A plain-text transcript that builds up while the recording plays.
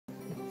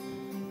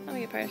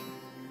Okay, part.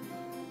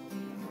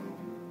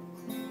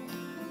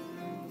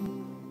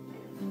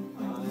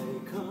 I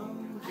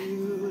come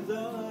to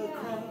the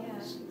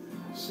cross,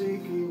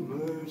 seeking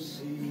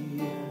mercy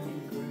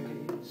and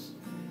grace.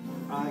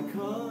 I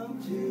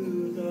come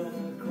to the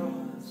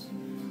cross,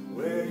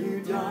 where you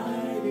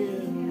died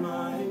in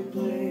my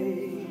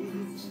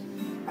place.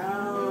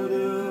 Out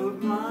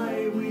of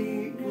my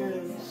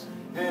weakness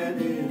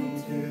and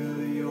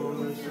into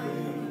your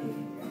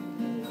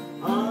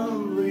strength,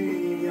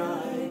 humbly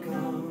I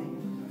come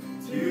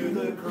to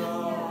the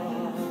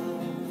cross.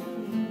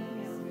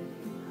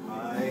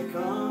 I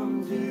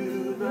come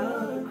to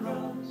the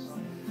cross,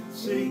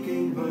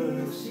 seeking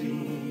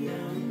mercy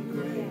and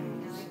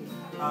grace.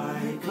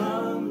 I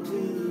come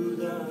to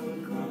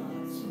the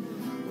cross,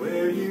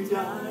 where you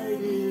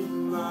died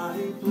in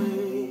my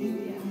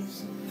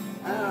place.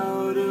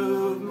 Out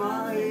of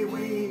my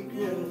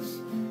weakness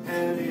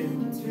and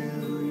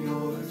into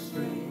your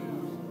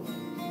strength,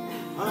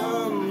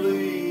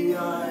 humbly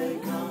I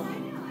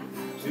come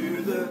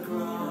to the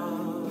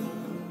cross.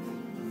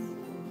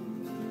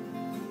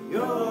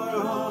 Your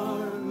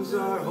arms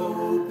are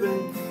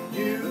open,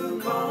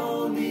 you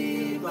call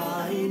me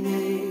by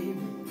name.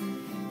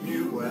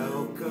 You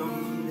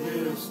welcome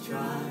this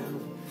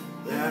child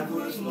that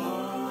was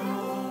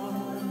lost.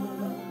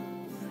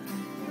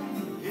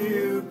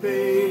 You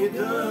paid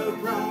the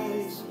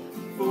price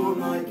for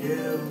my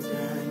guilt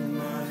and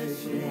my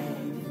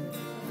shame.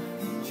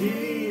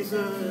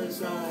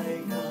 Jesus,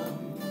 I come.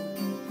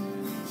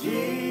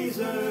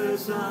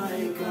 Jesus,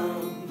 I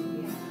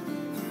come.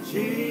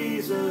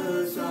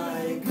 Jesus,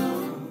 I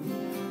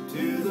come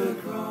to the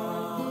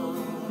cross.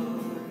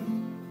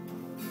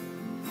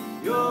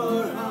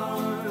 Your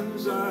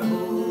arms are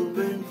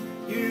open,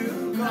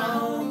 you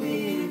call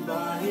me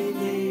by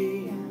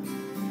name.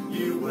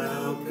 You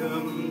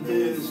welcome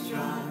this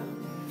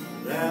child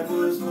that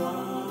was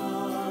lost.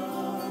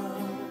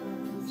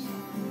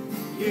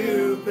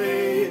 You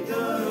paid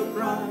the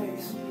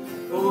price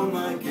for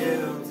my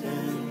guilt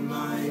and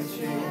my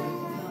shame.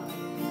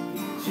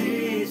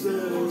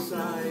 Jesus,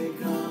 I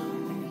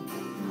come.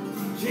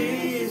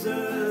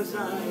 Jesus,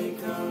 I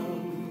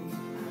come.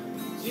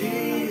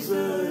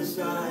 Jesus,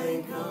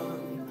 I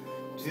come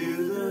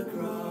to the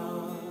cross.